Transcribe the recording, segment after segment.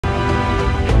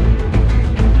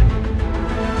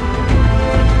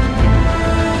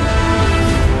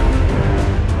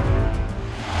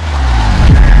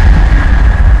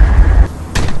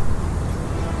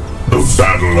The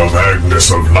Battle of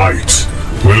Agnes of Night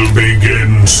will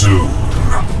begin soon.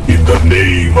 In the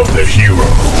name of the hero,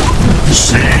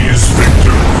 seize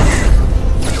victory.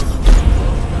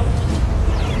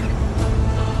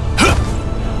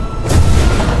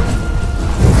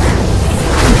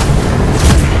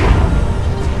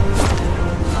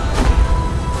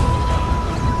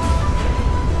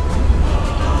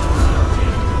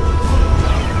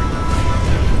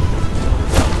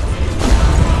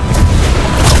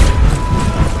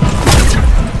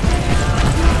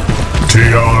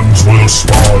 Tions will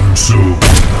spawn soon.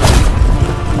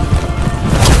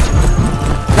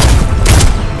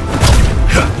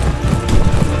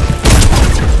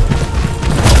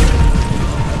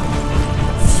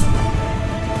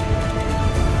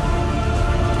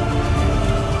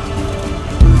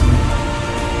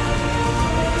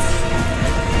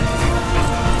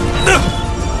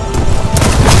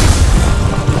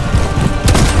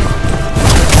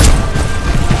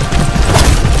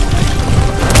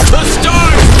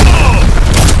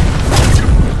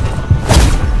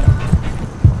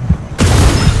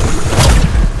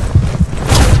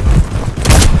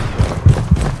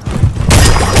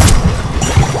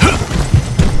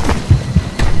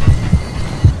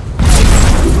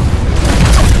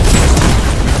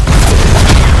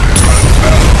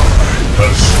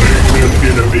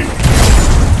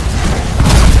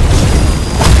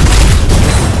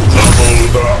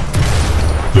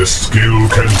 The skill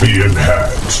can be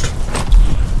enhanced.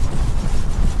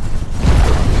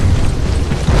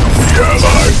 The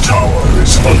allied tower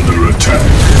is under attack.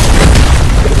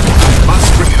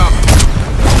 Must recover.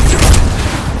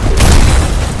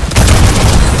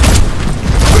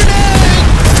 Grenade!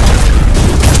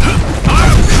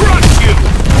 I'll crush you!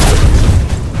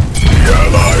 The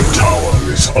allied tower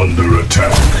is under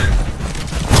attack.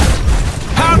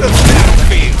 How does that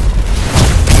feel?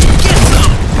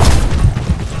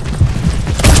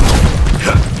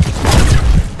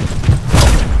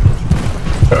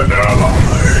 An ally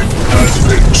has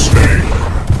been slain.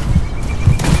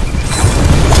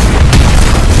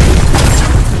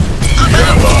 The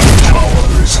allied tower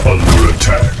is under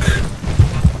attack.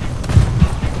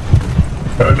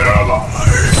 An ally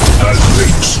has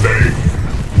been slain.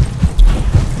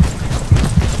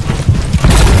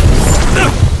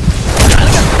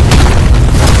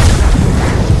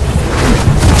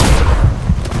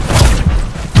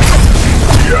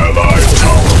 The allied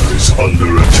tower is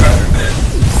under attack.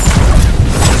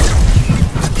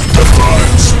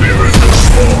 Divine Spirit has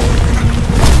spawned.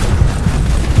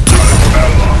 An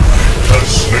ally has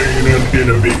slain an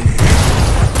enemy.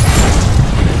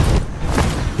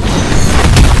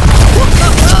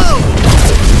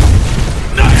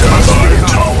 The allied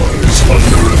tower is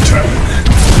under attack.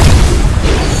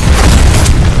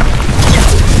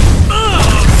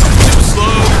 Too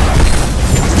slow.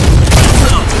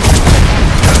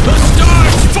 The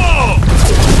stars fall!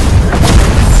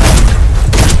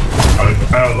 An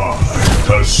ally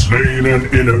has slain an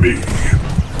enemy.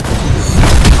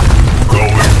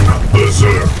 Going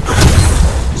berserk.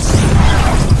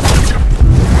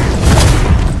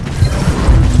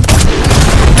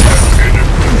 An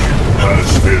enemy has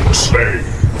been slain.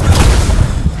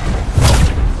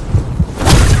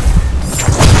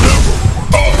 Level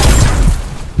up.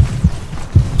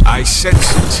 I sense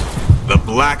it. The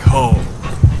black hole.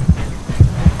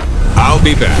 I'll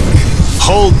be back.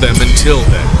 Hold them until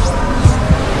then.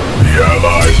 The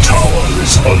allied tower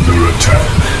is under attack.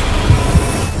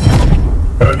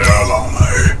 An ally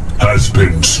has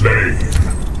been slain.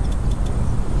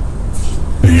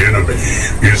 The enemy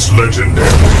is legendary.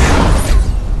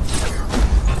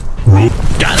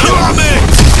 KOMEN!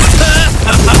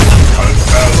 An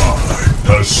ally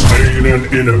has slain an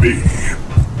enemy.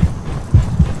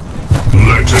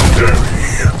 Legendary.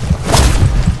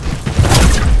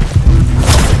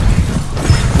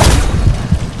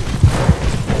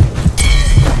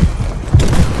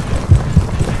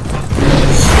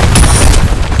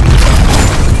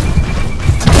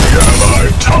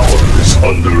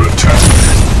 Under attack.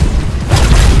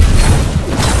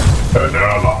 An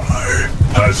ally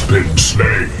has been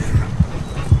slain.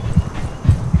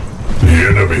 The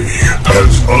enemy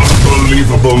has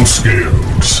unbelievable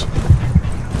skills.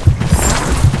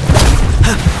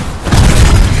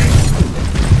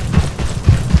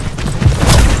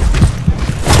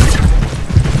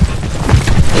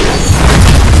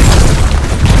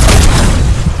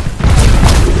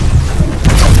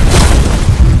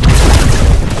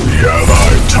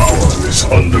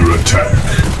 Under attack.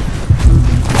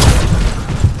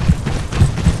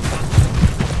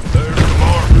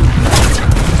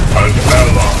 An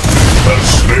ally has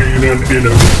slain an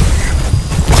enemy.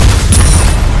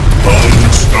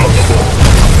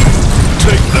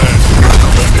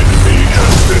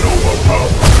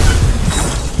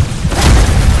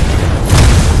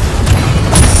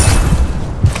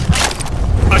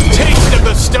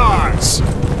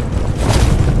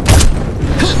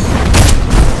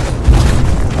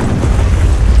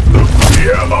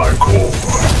 ally core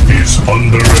is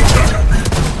under attack.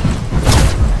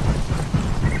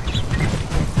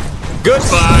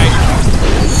 Goodbye.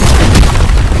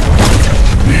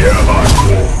 The ally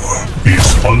core is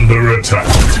under attack.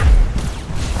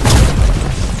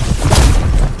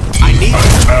 I need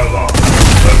An ally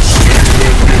has slain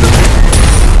an enemy.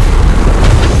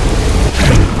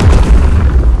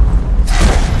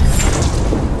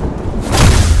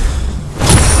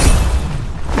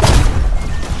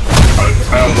 An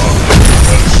ally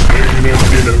has slain an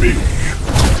enemy.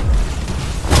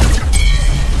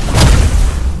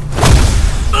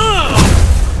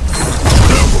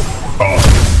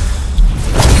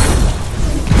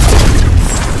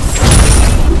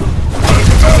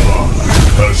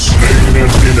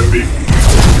 Enemy.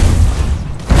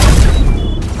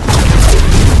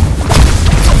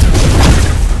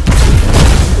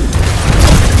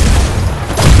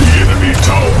 The enemy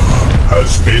tower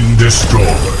has been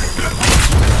destroyed.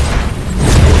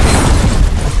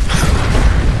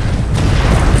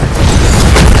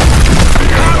 The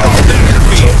ally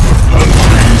has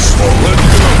respawned.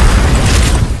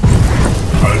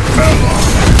 An ally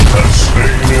has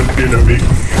slain an enemy.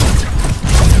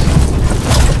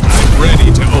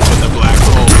 ready to open the black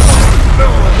hole.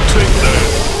 Take that.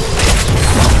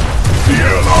 The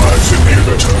Allies'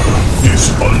 inhibitor is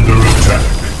under attack.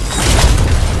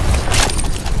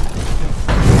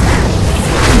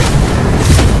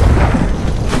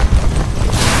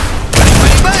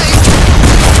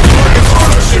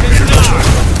 Allies' inhibitor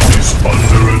is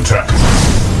under attack.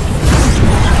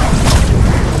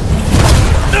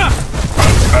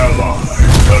 An ally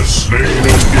has slain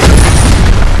an enemy.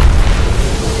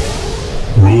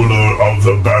 Ruler of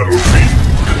the battlefield.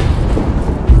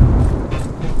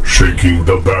 Shaking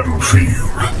the battlefield.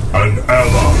 An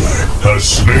ally has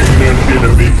slain an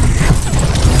enemy.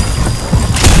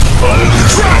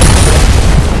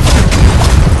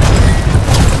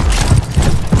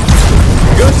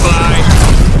 Goodbye.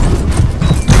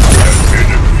 An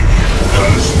enemy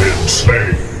has been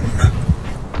slain.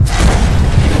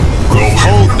 Going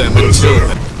Hold them until berserk.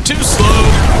 then. Too slow.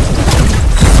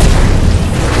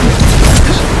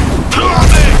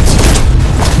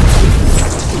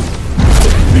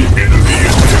 The enemy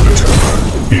inhibitor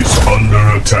is under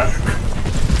attack.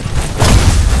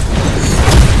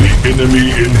 The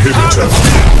enemy inhibitor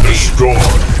destroyed.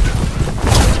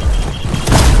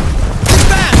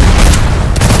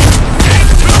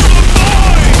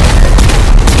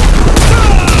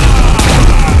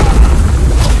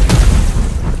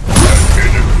 An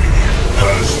enemy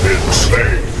has been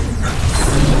slain.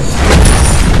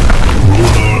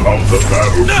 Ruler of the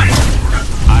battlefield.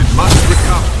 I must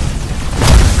recover.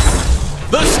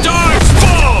 The stars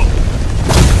fall!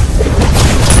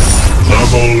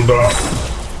 Leveled up.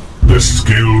 The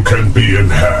skill can be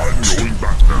enhanced.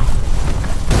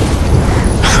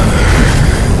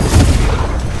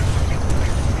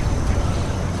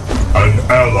 An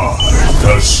ally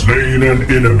has slain an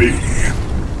enemy.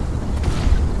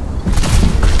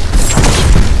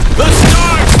 The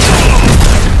stars fall!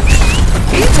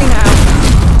 Easy now.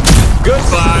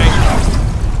 Goodbye.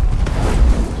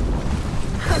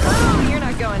 Oh, you're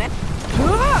not going in.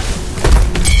 Move up.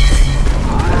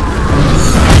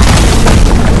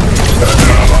 An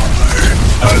ally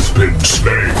has been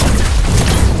slain.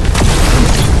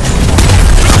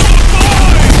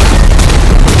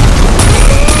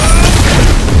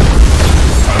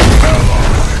 An ally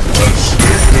has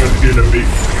slain an enemy.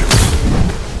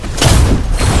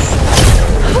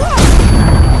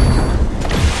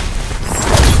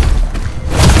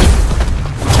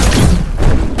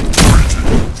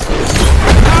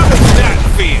 How does that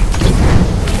feel?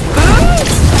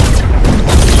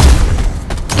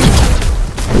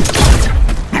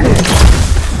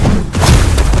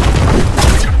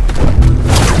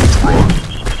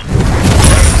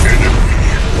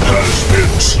 Has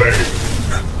been slain.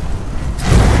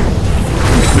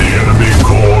 The enemy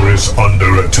core is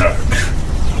under attack.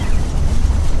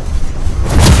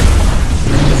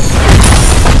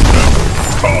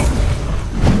 Up.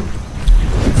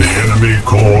 The enemy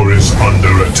core is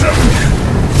under attack.